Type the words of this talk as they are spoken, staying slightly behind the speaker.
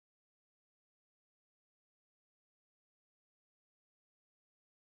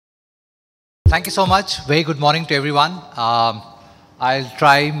Thank you so much. Very good morning to everyone. I'll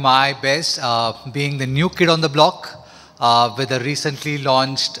try my best being the new kid on the block with the recently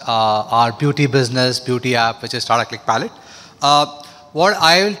launched our beauty business, beauty app, which is Tata CliQ Palette. What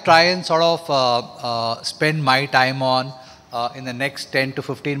I will try and sort of spend my time on in the next 10 to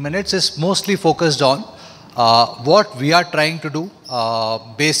 15 minutes is mostly focused on what we are trying to do,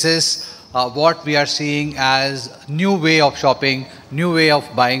 basis what we are seeing as new way of shopping, new way of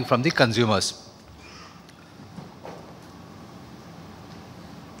buying from the consumers.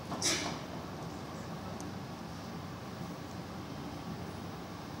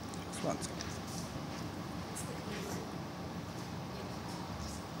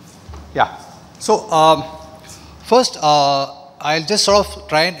 Yeah. So first, I'll just sort of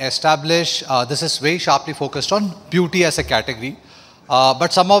try and establish, this is very sharply focused on beauty as a category,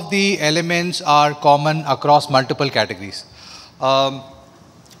 but some of the elements are common across multiple categories.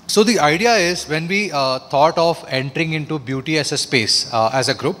 So the idea is when we thought of entering into beauty as a space, as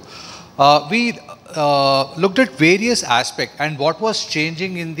a group, we looked at various aspects and what was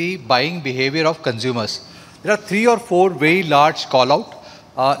changing in the buying behavior of consumers. There are 3 or 4 very large call-out.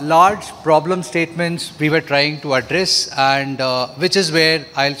 Large problem statements we were trying to address, and which is where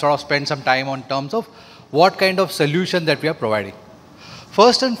I'll sort of spend some time on terms of what kind of solution that we are providing.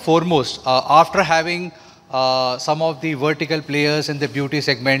 First and foremost, after having some of the vertical players in the beauty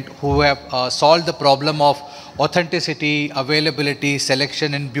segment who have solved the problem of authenticity, availability,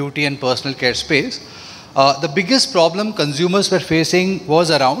 selection in beauty and personal care space, the biggest problem consumers were facing was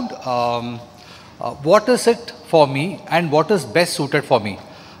around what is it for me and what is best suited for me,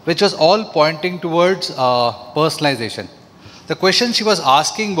 which was all pointing towards personalization. The question she was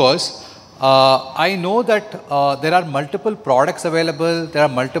asking was, I know that there are multiple products available, there are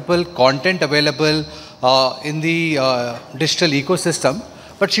multiple content available in the digital ecosystem,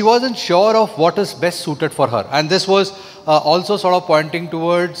 but she wasn't sure of what is best suited for her. And this was also sort of pointing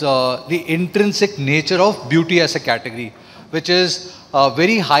towards the intrinsic nature of beauty as a category, which is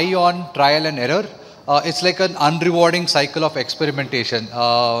very high on trial and error. It's like an unrewarding cycle of experimentation.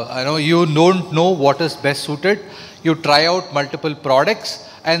 You don't know what is best suited. You try out multiple products,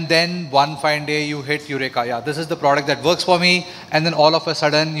 and then one fine day you hit Eureka. Yeah, this is the product that works for me. And then all of a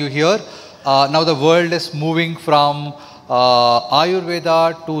sudden you hear, now the world is moving from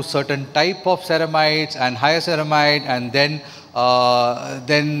Ayurveda to certain type of ceramides and hyaluronide, and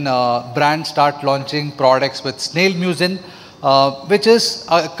then brands start launching products with snail mucin. Which is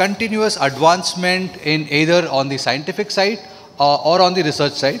a continuous advancement in either on the scientific side or on the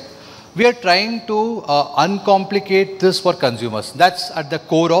research side. We are trying to uncomplicate this for consumers. That's at the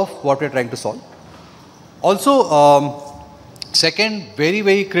core of what we are trying to solve. Also, second, very,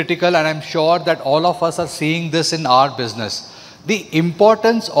 very critical, and I'm sure that all of us are seeing this in our business, the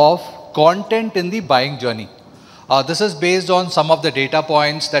importance of content in the buying journey. This is based on some of the data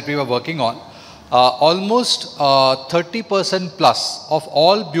points that we were working on. Almost 30% plus of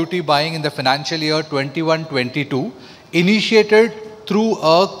all beauty buying in the financial year 21-22 initiated through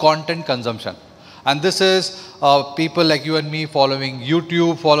a content consumption. And this is people like you and me following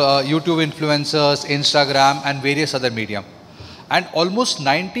YouTube, YouTube influencers, Instagram and various other medium. And almost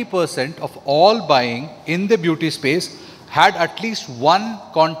 90% of all buying in the beauty space had at least one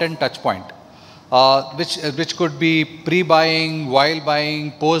content touch point. Which could be pre-buying, while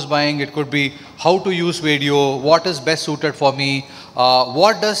buying, post-buying. It could be how to use video, what is best suited for me,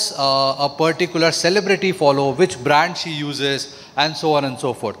 what does a particular celebrity follow, which brand she uses, and so on and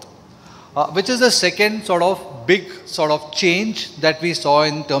so forth. Which is the second sort of big sort of change that we saw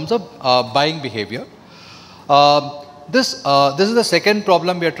in terms of buying behavior. This is the second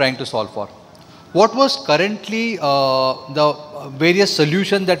problem we are trying to solve for. What was currently the various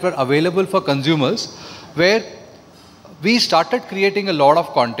solutions that were available for consumers, where we started creating a lot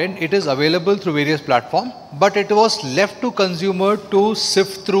of content. It is available through various platforms, but it was left to consumer to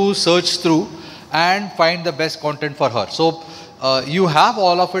sift through, search through, and find the best content for her. So you have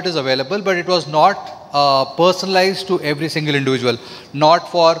all of it is available, but it was not personalized to every single individual, not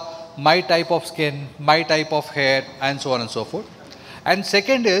for my type of skin, my type of hair, and so on and so forth. And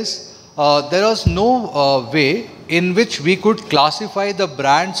second is, there was no way in which we could classify the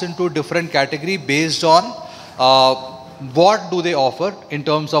brands into different category based on what do they offer in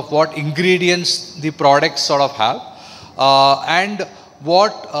terms of what ingredients the products sort of have, and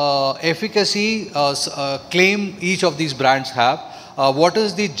what efficacy claim each of these brands have, what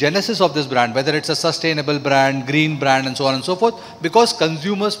is the genesis of this brand, whether it's a sustainable brand, green brand, and so on and so forth, because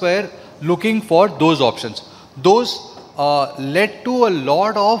consumers were looking for those options. Those led to a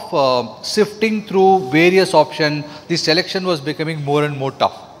lot of sifting through various options. The selection was becoming more and more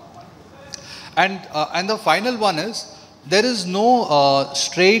tough. And the final one is, there is no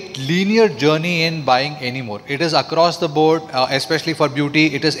straight linear journey in buying anymore. It is across the board, especially for beauty.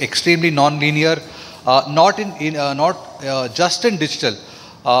 It is extremely non-linear, not just in digital.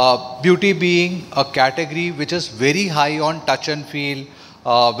 Beauty being a category which is very high on touch and feel,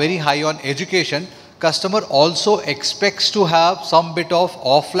 very high on education. Customer also expects to have some bit of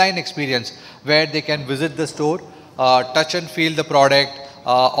offline experience where they can visit the store, touch and feel the product,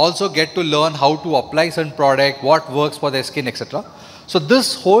 also get to learn how to apply certain product, what works for their skin, etc. So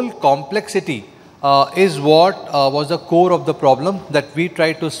this whole complexity is what was the core of the problem that we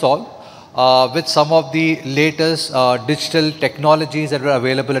tried to solve with some of the latest digital technologies that were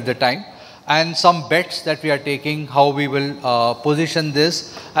available at the time, and some bets that we are taking how we will position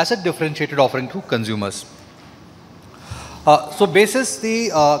this as a differentiated offering to consumers. So basis the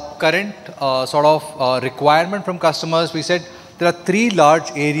current sort of requirement from customers, we said there are three large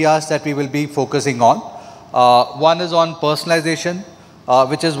areas that we will be focusing on. One is on personalization,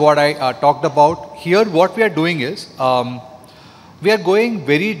 which is what I talked about. Here what we are doing is, we are going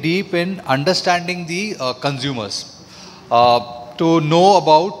very deep in understanding the consumers, to know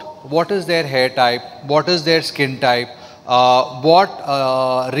about what is their hair type, what is their skin type,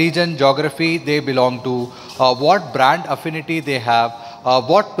 what region, geography they belong to, what brand affinity they have,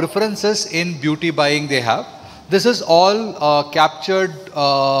 what preferences in beauty buying they have. This is all captured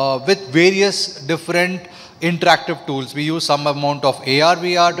with various different interactive tools. We use some amount of AR,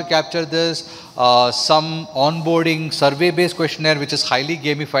 VR to capture this, some onboarding survey-based questionnaire which is highly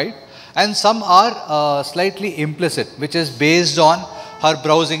gamified, and some are slightly implicit, which is based on her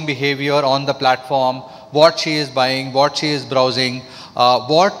browsing behavior on the platform, what she is buying, what she is browsing,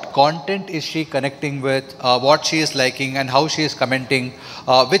 what content is she connecting with, what she is liking and how she is commenting,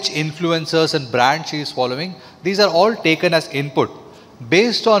 which influencers and brands she is following. These are all taken as input,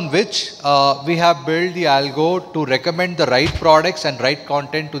 based on which we have built the algo to recommend the right products and right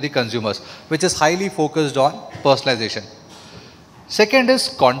content to the consumers, which is highly focused on personalization. Second is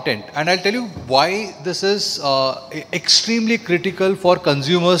content, and I'll tell you why this is extremely critical for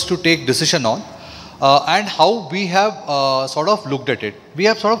consumers to take decision on, and how we have sort of looked at it. We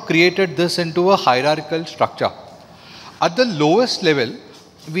have sort of created this into a hierarchical structure. At the lowest level,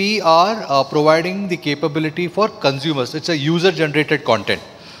 we are providing the capability for consumers. It's a user-generated content.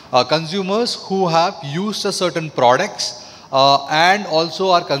 Consumers who have used a certain products and also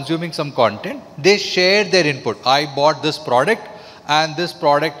are consuming some content, they share their input. I bought this product and this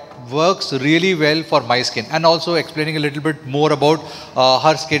product works really well for my skin, and also explaining a little bit more about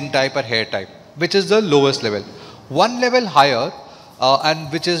her skin type or hair type, which is the lowest level. One level higher, and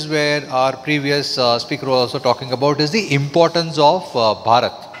which is where our previous speaker was also talking about, is the importance of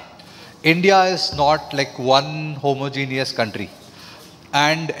Bharat. India is not like one homogeneous country,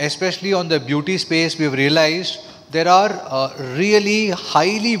 and especially on the beauty space, we've realized there are really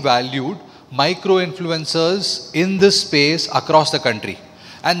highly valued micro influencers in this space across the country,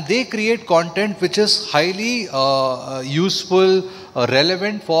 and they create content which is highly useful,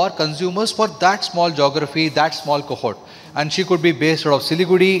 relevant for consumers for that small geography, that small cohort. And she could be based out of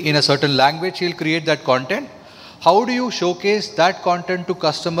Siliguri in a certain language. She'll create that content. How do you showcase that content to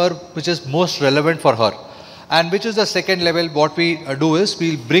customer which is most relevant for her? And which is the second level. What we do is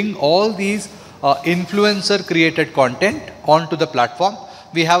we'll bring all these influencer created content onto the platform.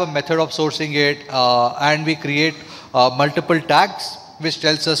 We have a method of sourcing it, and we create multiple tags which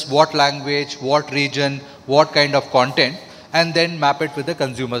tells us what language, what region, what kind of content, and then map it with the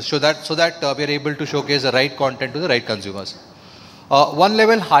consumers so that we are able to showcase the right content to the right consumers. One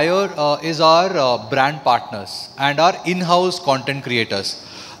level higher is our brand partners and our in-house content creators.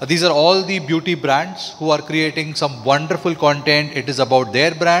 These are all the beauty brands who are creating some wonderful content. It is about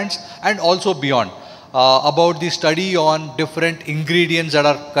their brands and also beyond. About the study on different ingredients that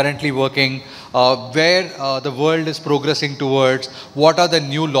are currently working, where the world is progressing towards, what are the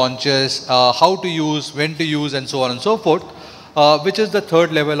new launches, how to use, when to use, and so on and so forth, which is the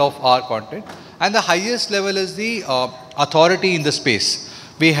third level of our content. And the highest level is the authority in the space.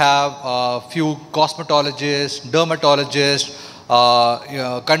 We have a few cosmetologists, dermatologists,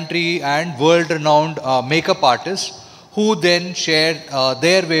 country and world-renowned makeup artists who then share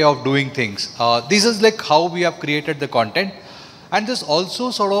their way of doing things. This is like how we have created the content, and this also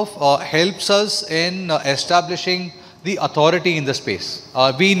sort of helps us in establishing the authority in the space.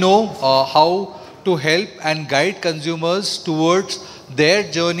 We know how to help and guide consumers towards their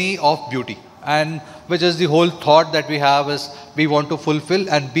journey of beauty, and which is the whole thought that we have is we want to fulfill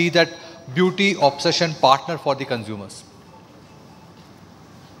and be that beauty obsession partner for the consumers.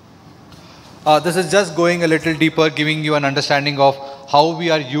 This is just going a little deeper, giving you an understanding of how we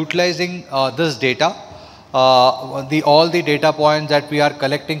are utilizing this data, all the data points that we are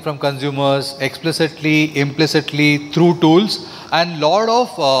collecting from consumers explicitly, implicitly through tools, and lot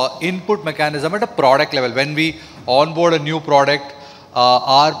of input mechanism at a product level. When we onboard a new product,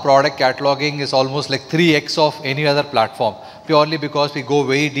 our product cataloging is almost like 3x of any other platform, purely because we go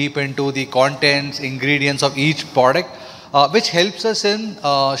very deep into the contents, ingredients of each product, which helps us in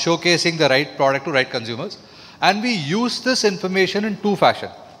showcasing the right product to right consumers. And we use this information in two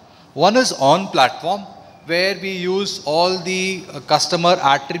fashions. One is on platform, where we use all the customer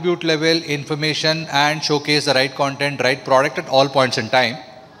attribute level information and showcase the right content, right product at all points in time.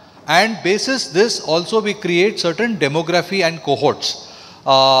 And basis this also we create certain demography and cohorts.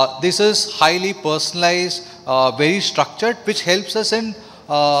 This is highly personalized, very structured, which helps us in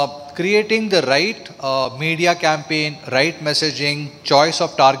creating the right media campaign, right messaging, choice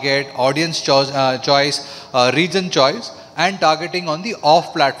of target, audience choice, region choice, and targeting on the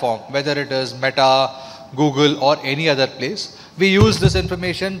off platform, whether it is Meta, Google or any other place. We use this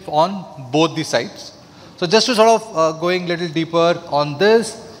information on both the sites. So just to sort of going a little deeper on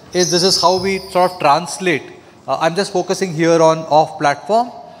this is how we sort of translate. I'm just focusing here on off platform.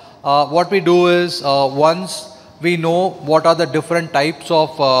 What we do is once we know what are the different types of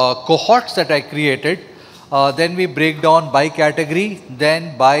cohorts that I created, then we break down by category,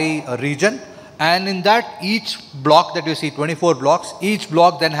 then by region, and in that each block that you see, 24 blocks, each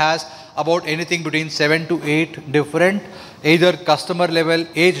block then has about anything between 7 to 8 different, either customer level,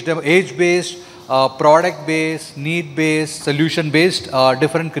 age based, product based, need based, solution based,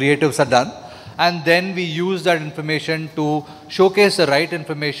 different creatives are done. And then we use that information to showcase the right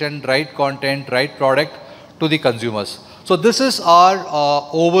information, right content, right product to the consumers. So this is our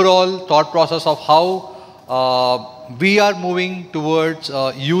overall thought process of how we are moving towards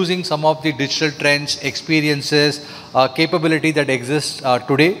using some of the digital trends, experiences, capability that exists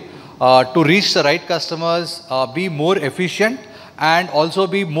today to reach the right customers, be more efficient, and also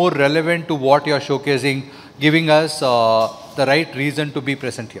be more relevant to what you are showcasing, giving us the right reason to be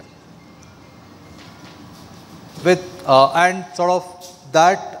present here. With and sort of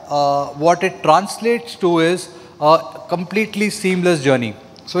that, what it translates to is a completely seamless journey.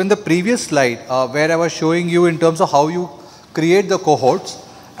 So in the previous slide, where I was showing you in terms of how you create the cohorts,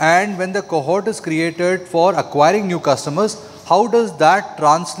 and when the cohort is created for acquiring new customers, how does that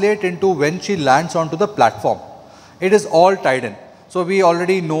translate into when she lands onto the platform? It is all tied in. So we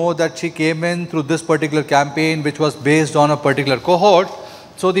already know that she came in through this particular campaign, which was based on a particular cohort.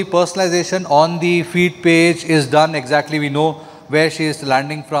 So the personalization on the feed page is done exactly. We know where she is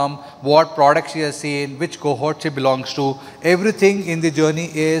landing from, what product she has seen, which cohort she belongs to. Everything in the journey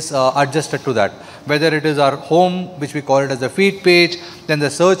is adjusted to that. Whether it is our home, which we call it as the feed page, then the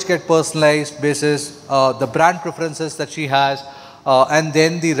search get personalized basis, the brand preferences that she has, and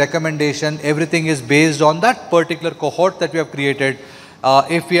then the recommendation, everything is based on that particular cohort that we have created.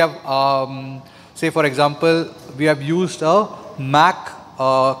 If we have, say for example, we have used a Mac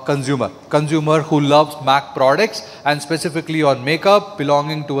consumer who loves Mac products, and specifically on makeup,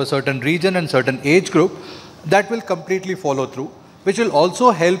 belonging to a certain region and certain age group, that will completely follow through, which will also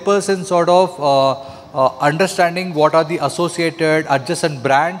help us in sort of understanding what are the associated adjacent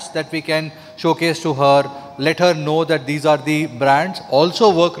brands that we can showcase to her, let her know that these are the brands,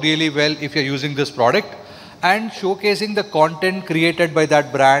 also work really well if you're using this product, and showcasing the content created by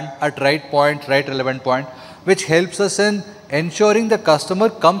that brand at right point, right relevant point, which helps us in ensuring the customer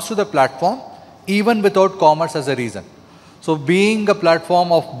comes to the platform even without commerce as a reason. So being a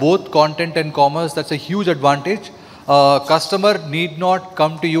platform of both content and commerce, that's a huge advantage. Customer need not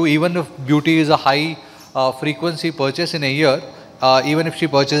come to you even if beauty is a high frequency purchase in a year. Even if she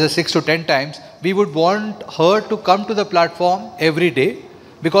purchases 6 to 10 times, we would want her to come to the platform every day,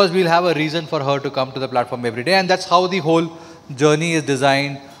 because we'll have a reason for her to come to the platform every day. And that's how the whole journey is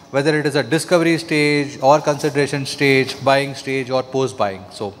designed, whether it is a discovery stage or consideration stage, buying stage or post buying.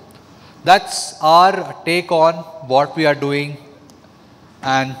 So that's our take on what we are doing,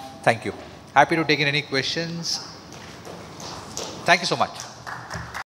 and thank you. Happy to take in any questions. Thank you so much.